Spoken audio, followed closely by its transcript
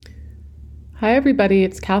Hi, everybody.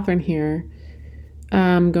 It's Catherine here.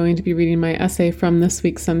 I'm going to be reading my essay from this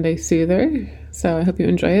week's Sunday Soother, so I hope you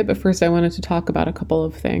enjoy it. But first, I wanted to talk about a couple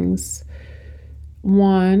of things.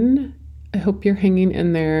 One, I hope you're hanging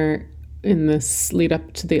in there in this lead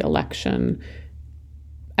up to the election.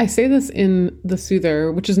 I say this in the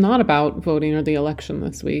Soother, which is not about voting or the election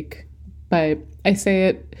this week, but I say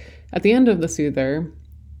it at the end of the Soother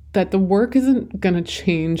that the work isn't going to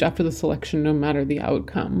change after this election no matter the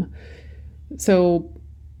outcome. So,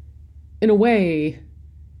 in a way,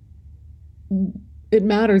 it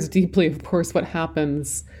matters deeply, of course, what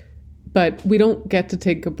happens, but we don't get to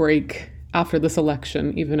take a break after this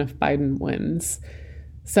election, even if Biden wins.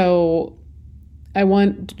 So, I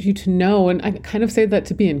want you to know, and I kind of say that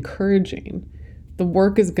to be encouraging, the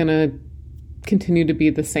work is going to continue to be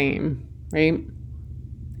the same, right?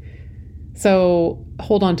 So,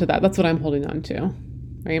 hold on to that. That's what I'm holding on to,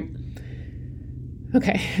 right?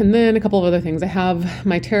 Okay, and then a couple of other things. I have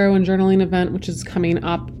my tarot and journaling event, which is coming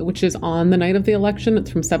up, which is on the night of the election. It's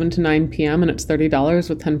from 7 to 9 p.m. and it's $30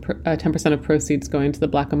 with 10% of proceeds going to the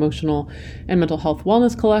Black Emotional and Mental Health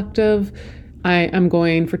Wellness Collective. I am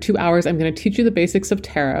going for 2 hours. I'm going to teach you the basics of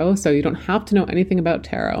tarot, so you don't have to know anything about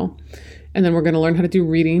tarot. And then we're going to learn how to do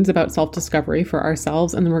readings about self-discovery for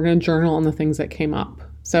ourselves, and then we're going to journal on the things that came up.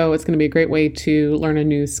 So it's going to be a great way to learn a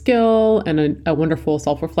new skill and a wonderful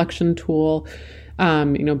self-reflection tool.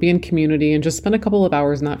 Be in community and just spend a couple of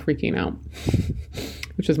hours not freaking out,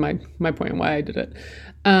 which is my point why I did it.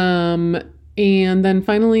 And then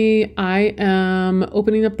finally, I am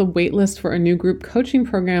opening up the waitlist for a new group coaching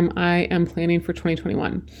program I am planning for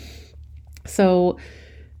 2021. So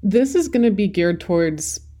this is going to be geared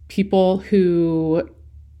towards people who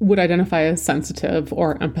would identify as sensitive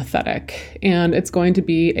or empathetic. And it's going to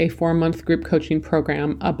be a 4-month group coaching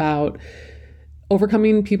program about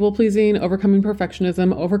overcoming people-pleasing, overcoming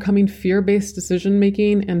perfectionism, overcoming fear-based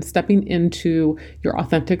decision-making, and stepping into your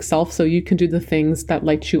authentic self so you can do the things that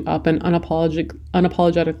light you up and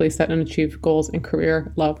unapologetically set and achieve goals in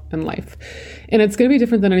career, love, and life. And it's going to be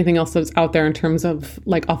different than anything else that's out there in terms of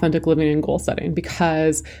like authentic living and goal setting,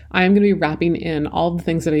 because I am going to be wrapping in all the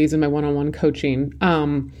things that I use in my one-on-one coaching,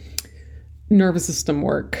 nervous system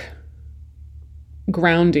work,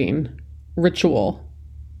 grounding, ritual,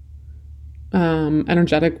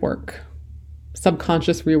 energetic work,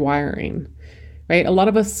 subconscious rewiring, right? A lot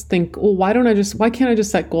of us think, well, why can't I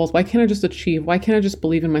just set goals? Why can't I just achieve? Why can't I just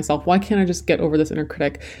believe in myself? Why can't I just get over this inner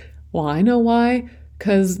critic? Well, I know why,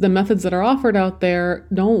 because the methods that are offered out there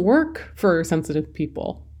don't work for sensitive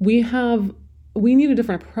people. We need a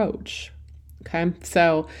different approach. Okay.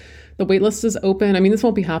 So the waitlist is open. I mean, this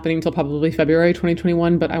won't be happening until probably February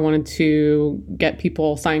 2021, but I wanted to get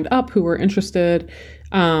people signed up who were interested,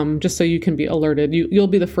 just so you can be alerted. You'll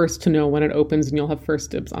be the first to know when it opens and you'll have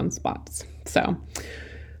first dibs on spots. So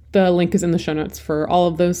the link is in the show notes for all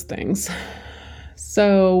of those things.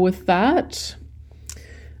 So with that,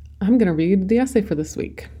 I'm going to read the essay for this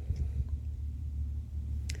week.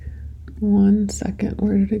 1 second.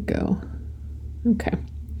 Where did it go? Okay.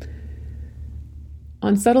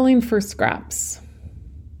 On settling for scraps.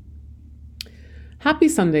 Happy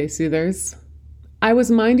Sunday, Soothers. I was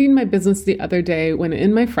minding my business the other day when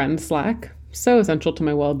in my friend Slack, so essential to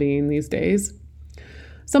my well-being these days,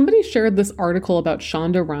 somebody shared this article about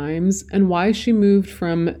Shonda Rhimes and why she moved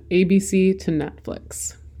from ABC to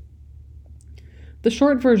Netflix. The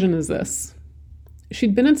short version is this.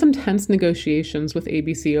 She'd been in some tense negotiations with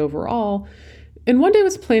ABC overall, and one day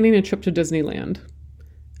was planning a trip to Disneyland.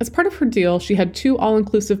 As part of her deal, she had 2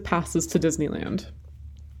 all-inclusive passes to Disneyland.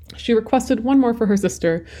 She requested one more for her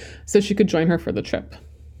sister so she could join her for the trip.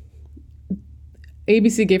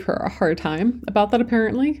 ABC gave her a hard time about that,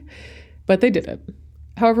 apparently, but they did it.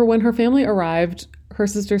 However, when her family arrived, her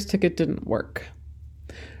sister's ticket didn't work.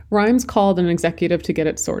 Rhimes called an executive to get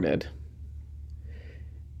it sorted.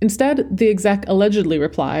 Instead, the exec allegedly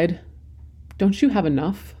replied, "Don't you have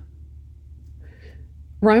enough?"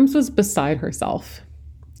 Rhimes was beside herself.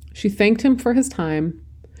 She thanked him for his time,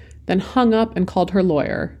 then hung up and called her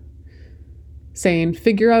lawyer, saying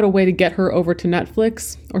figure out a way to get her over to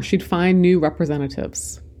Netflix or she'd find new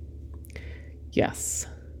representatives. Yes.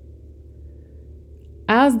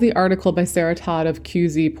 As the article by Sarah Todd of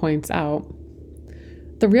QZ points out,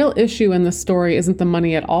 the real issue in the story isn't the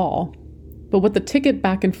money at all, but what the ticket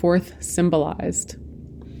back and forth symbolized.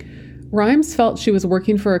 Rhimes felt she was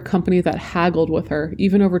working for a company that haggled with her,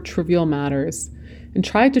 even over trivial matters, and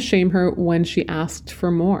tried to shame her when she asked for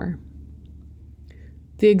more.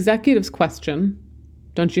 The executive's question,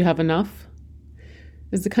 "Don't you have enough?"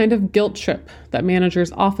 is the kind of guilt trip that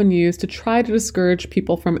managers often use to try to discourage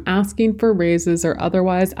people from asking for raises or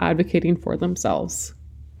otherwise advocating for themselves.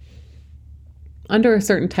 Under a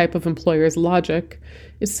certain type of employer's logic,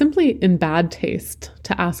 it's simply in bad taste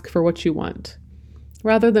to ask for what you want,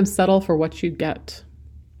 rather than settle for what you get.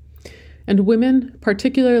 And women,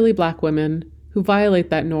 particularly Black women, who violate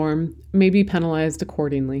that norm may be penalized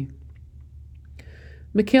accordingly.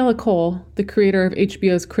 Michaela Coel, the creator of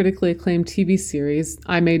HBO's critically acclaimed TV series,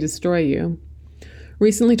 I May Destroy You,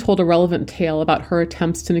 recently told a relevant tale about her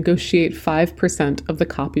attempts to negotiate 5% of the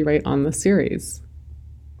copyright on the series.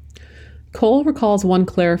 Coel recalls one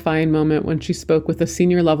clarifying moment when she spoke with a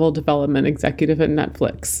senior-level development executive at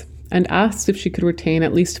Netflix and asked if she could retain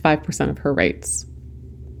at least 5% of her rights.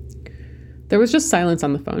 There was just silence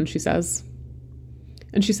on the phone, she says.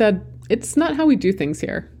 And she said, "It's not how we do things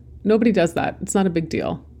here. Nobody does that. It's not a big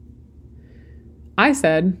deal." I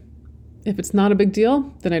said, "If it's not a big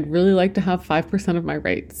deal, then I'd really like to have 5% of my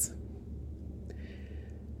rights."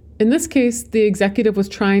 In this case, the executive was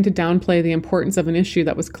trying to downplay the importance of an issue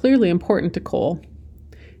that was clearly important to Coel,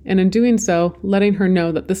 and in doing so, letting her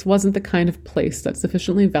know that this wasn't the kind of place that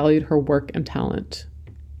sufficiently valued her work and talent.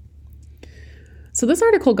 So this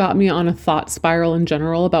article got me on a thought spiral in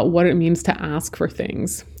general about what it means to ask for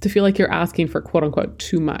things, to feel like you're asking for quote-unquote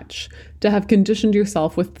too much, to have conditioned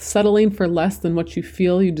yourself with settling for less than what you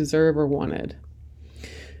feel you deserve or wanted.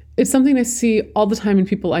 It's something I see all the time in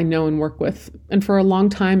people I know and work with, and for a long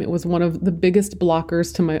time it was one of the biggest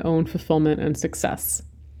blockers to my own fulfillment and success.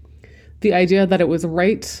 The idea that it was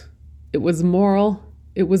right, it was moral,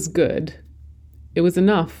 it was good, it was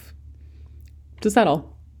enough to settle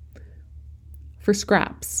for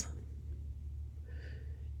scraps.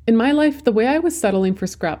 In my life, the way I was settling for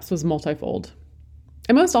scraps was multifold.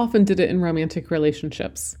 I most often did it in romantic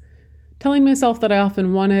relationships, telling myself that I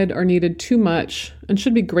often wanted or needed too much and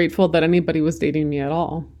should be grateful that anybody was dating me at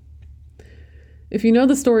all. If you know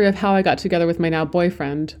the story of how I got together with my now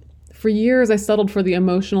boyfriend, for years I settled for the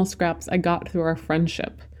emotional scraps I got through our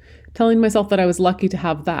friendship, telling myself that I was lucky to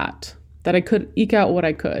have that I could eke out what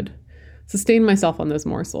I could, sustain myself on those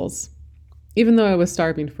morsels, even though I was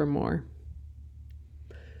starving for more.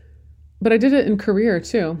 But I did it in career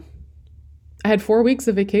too. I had 4 weeks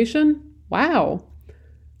of vacation. Wow.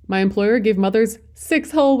 My employer gave mothers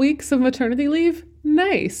 6 whole weeks of maternity leave.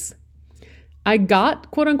 Nice. I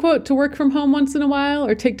got, quote unquote, to work from home once in a while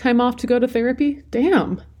or take time off to go to therapy.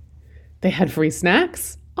 Damn. They had free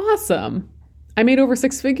snacks. Awesome. I made over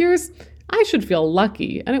 6 figures. I should feel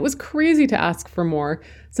lucky. And it was crazy to ask for more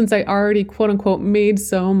since I already, quote unquote, made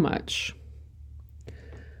so much.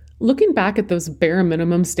 Looking back at those bare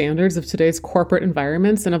minimum standards of today's corporate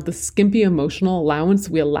environments and of the skimpy emotional allowance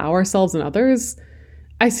we allow ourselves and others,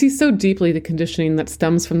 I see so deeply the conditioning that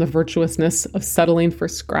stems from the virtuousness of settling for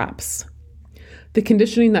scraps. The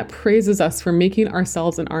conditioning that praises us for making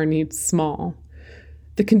ourselves and our needs small.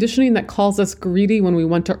 The conditioning that calls us greedy when we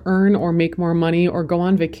want to earn or make more money or go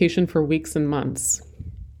on vacation for weeks and months.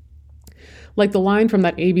 Like the line from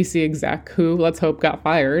that ABC exec who, let's hope, got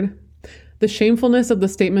fired. The shamefulness of the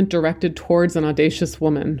statement directed towards an audacious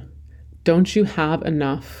woman. Don't you have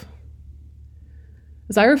enough?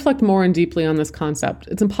 As I reflect more and deeply on this concept,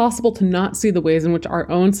 it's impossible to not see the ways in which our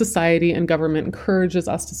own society and government encourages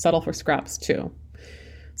us to settle for scraps too.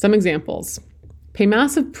 Some examples. Pay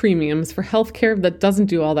massive premiums for healthcare that doesn't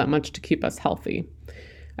do all that much to keep us healthy.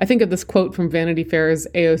 I think of this quote from Vanity Fair's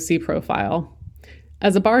AOC profile.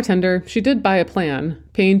 As a bartender, she did buy a plan,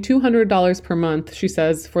 paying $200 per month, she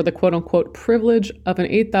says, for the quote-unquote privilege of an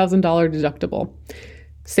 $8,000 deductible.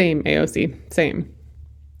 Same, AOC, same.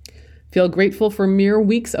 Feel grateful for mere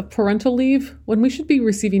weeks of parental leave when we should be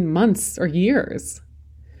receiving months or years.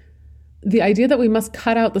 The idea that we must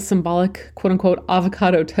cut out the symbolic quote-unquote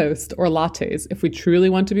avocado toast or lattes if we truly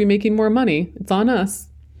want to be making more money, it's on us.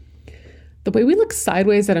 The way we look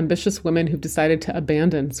sideways at ambitious women who've decided to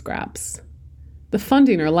abandon scraps. The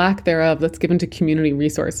funding or lack thereof that's given to community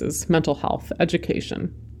resources, mental health,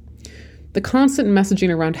 education. The constant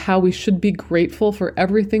messaging around how we should be grateful for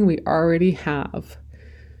everything we already have.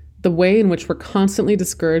 The way in which we're constantly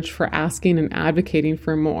discouraged for asking and advocating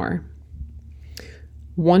for more.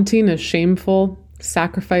 Wanting is shameful,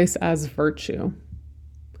 sacrifice as virtue.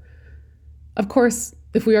 Of course,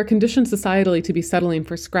 if we are conditioned societally to be settling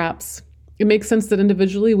for scraps, it makes sense that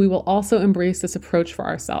individually we will also embrace this approach for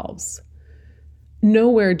ourselves.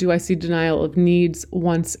 Nowhere do I see denial of needs,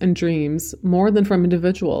 wants, and dreams more than from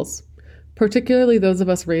individuals, particularly those of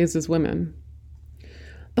us raised as women.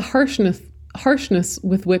 The harshness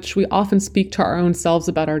with which we often speak to our own selves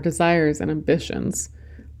about our desires and ambitions,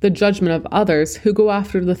 the judgment of others who go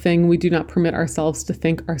after the thing we do not permit ourselves to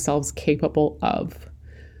think ourselves capable of.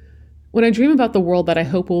 When I dream about the world that I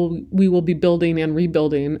hope we will be building and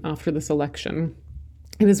rebuilding after this election,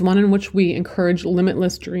 it is one in which we encourage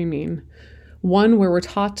limitless dreaming, one where we're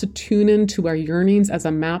taught to tune into our yearnings as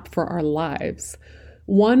a map for our lives,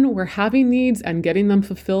 one where having needs and getting them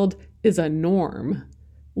fulfilled is a norm,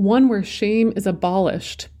 one where shame is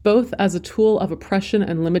abolished, both as a tool of oppression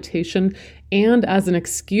and limitation and as an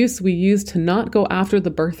excuse we use to not go after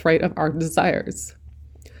the birthright of our desires,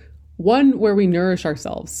 one where we nourish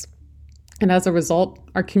ourselves, and as a result,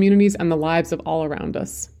 our communities and the lives of all around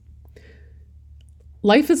us.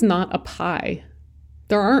 Life is not a pie.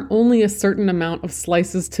 There aren't only a certain amount of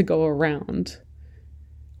slices to go around.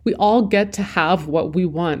 We all get to have what we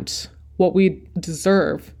want, what we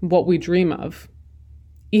deserve, what we dream of.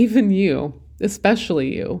 Even you,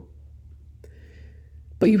 especially you.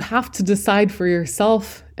 But you have to decide for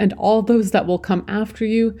yourself and all those that will come after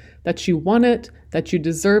you that you want it, that you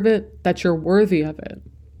deserve it, that you're worthy of it.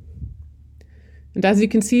 And as you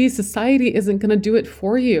can see, society isn't going to do it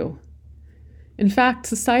for you. In fact,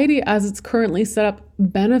 society as it's currently set up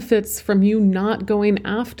benefits from you not going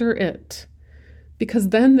after it, because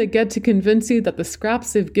then they get to convince you that the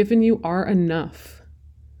scraps they've given you are enough.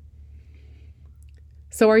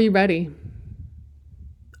 So are you ready?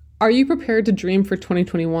 Are you prepared to dream for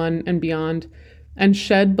 2021 and beyond and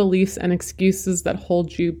shed beliefs and excuses that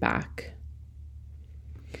hold you back?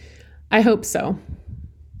 I hope so.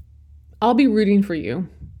 I'll be rooting for you,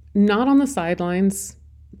 not on the sidelines,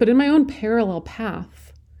 but in my own parallel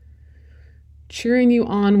path, cheering you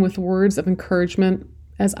on with words of encouragement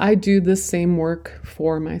as I do this same work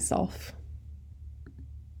for myself.